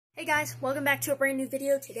Hey guys, welcome back to a brand new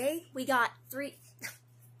video. Today we got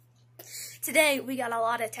a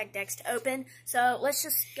lot of tech decks to open. So let's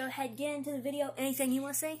just go ahead and get into the video. Anything you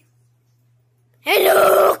want to say?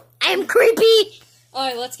 Hello! I'm creepy!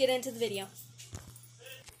 Alright, let's get into the video.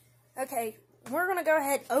 Okay, we're going to go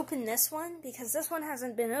ahead and open this one because this one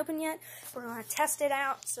hasn't been opened yet. We're going to test it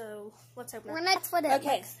out, so let's open it. We're not split it.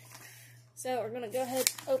 Okay, so we're going to go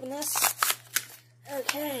ahead and open this.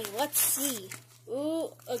 Okay, let's see. Ooh,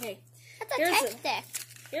 okay. That's a tech deck.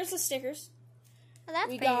 Here's the stickers. Oh, that's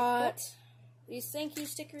we pretty got cool. these thank you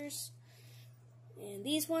stickers and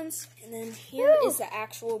these ones, and then here is the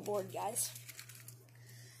actual board, guys.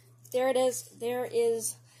 There it is. There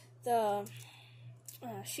is the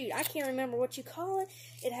shoot, I can't remember what you call it.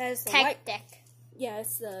 It has the tech deck. Yeah,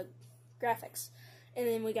 it's the graphics. And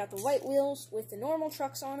then we got the white wheels with the normal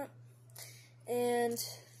trucks on it. And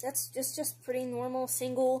that's just pretty normal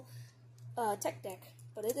single tech deck.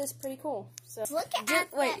 But it is pretty cool. So Look at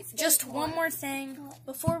just one more thing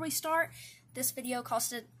before we start. This video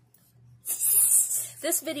costed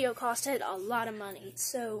a lot of money.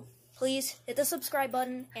 So please hit the subscribe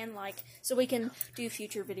button and like so we can do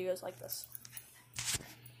future videos like this.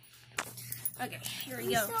 Okay, here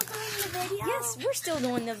we go. Still doing the video? Yes, we're still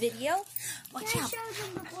doing the video. Watch Can I out. show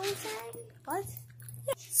them the blue thing? What?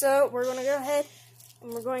 So we're going to go ahead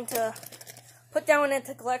and we're going to put that one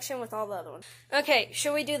into collection with all the other ones. Okay,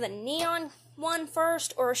 should we do the neon one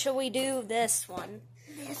first or should we do this one?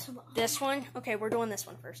 This one. This one? Okay, we're doing this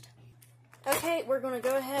one first. Okay, we're going to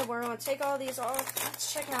go ahead. We're going to take all these off.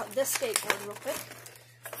 Let's check out this skateboard real quick.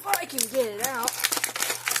 If I can get it out.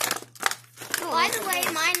 By the way,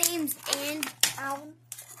 my name's Alvin.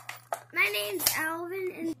 My name's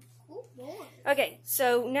Alvin and oh boy. Okay,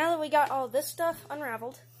 so now that we got all this stuff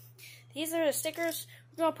unraveled, these are the stickers.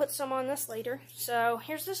 We're going to put some on this later. So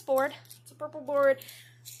here's this board. It's a purple board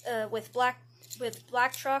with black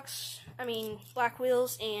trucks. Black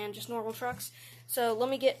wheels and just normal trucks. So let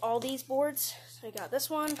me get all these boards. So we got this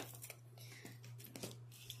one.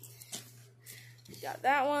 We got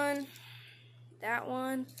that one. That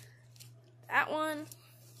one. That one.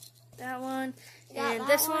 That one. And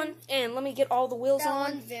this one. And let me get all the wheels on.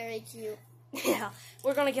 That one's very cute. Yeah.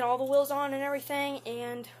 We're going to get all the wheels on and everything.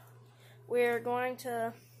 And we're going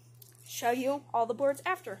to show you all the boards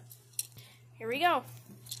after. Here we go.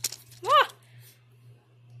 Ah!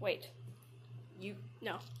 Wait.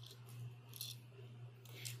 No.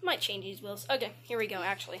 Might change these wheels. Okay, here we go,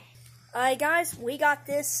 actually. Alright, guys, we got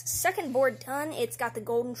this second board done. It's got the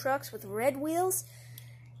golden trucks with red wheels.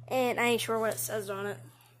 And I ain't sure what it says on it.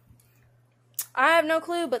 I have no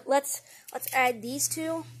clue, but let's add these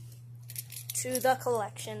two to the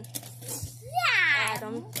collection. Yeah. Add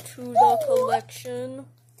them to the collection.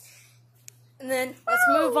 And then let's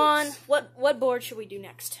move on. What board should we do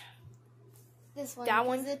next? This one. That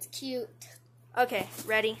one? Because it's cute. Okay,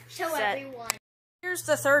 ready, Show set. everyone. Here's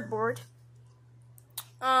the third board.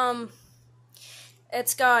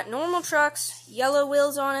 It's got normal trucks, yellow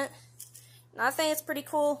wheels on it. And I think it's pretty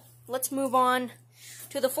cool. Let's move on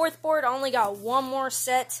to the fourth board. I only got one more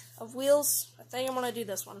set of wheels. I think I'm going to do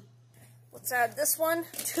this one. Let's add this one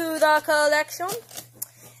to the collection.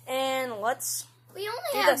 And let's We do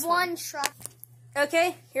only have this one truck.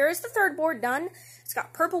 Okay, here's the third board done. It's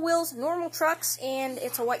got purple wheels, normal trucks, and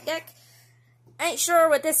it's a white deck. I ain't sure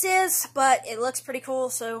what this is, but it looks pretty cool,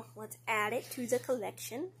 so let's add it to the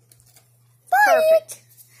collection. Perfect.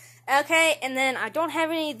 Okay, and then I don't have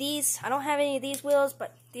any of these wheels,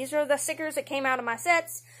 but these are the stickers that came out of my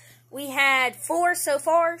sets. We had 4 so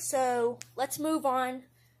far, so let's move on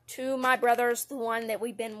to my brother's, the one that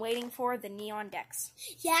we've been waiting for, the neon decks.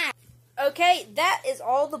 Yeah. Okay, that is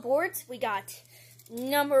all the boards. We got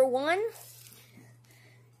number 1,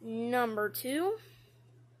 number 2,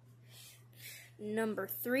 number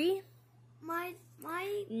 3,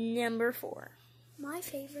 number 4. My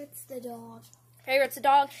favorite's the dog. Favorite's the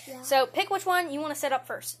dog. Yeah. So pick which one you want to set up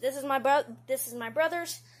first. This is my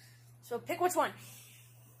brother's. So pick which one.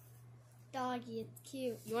 Doggy, it's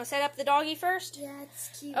cute. You want to set up the doggy first? Yeah,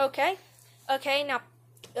 it's cute. Okay. Okay. Now,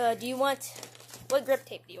 do you want what grip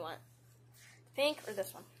tape do you want? Pink or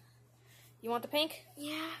this one? You want the pink?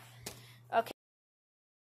 Yeah.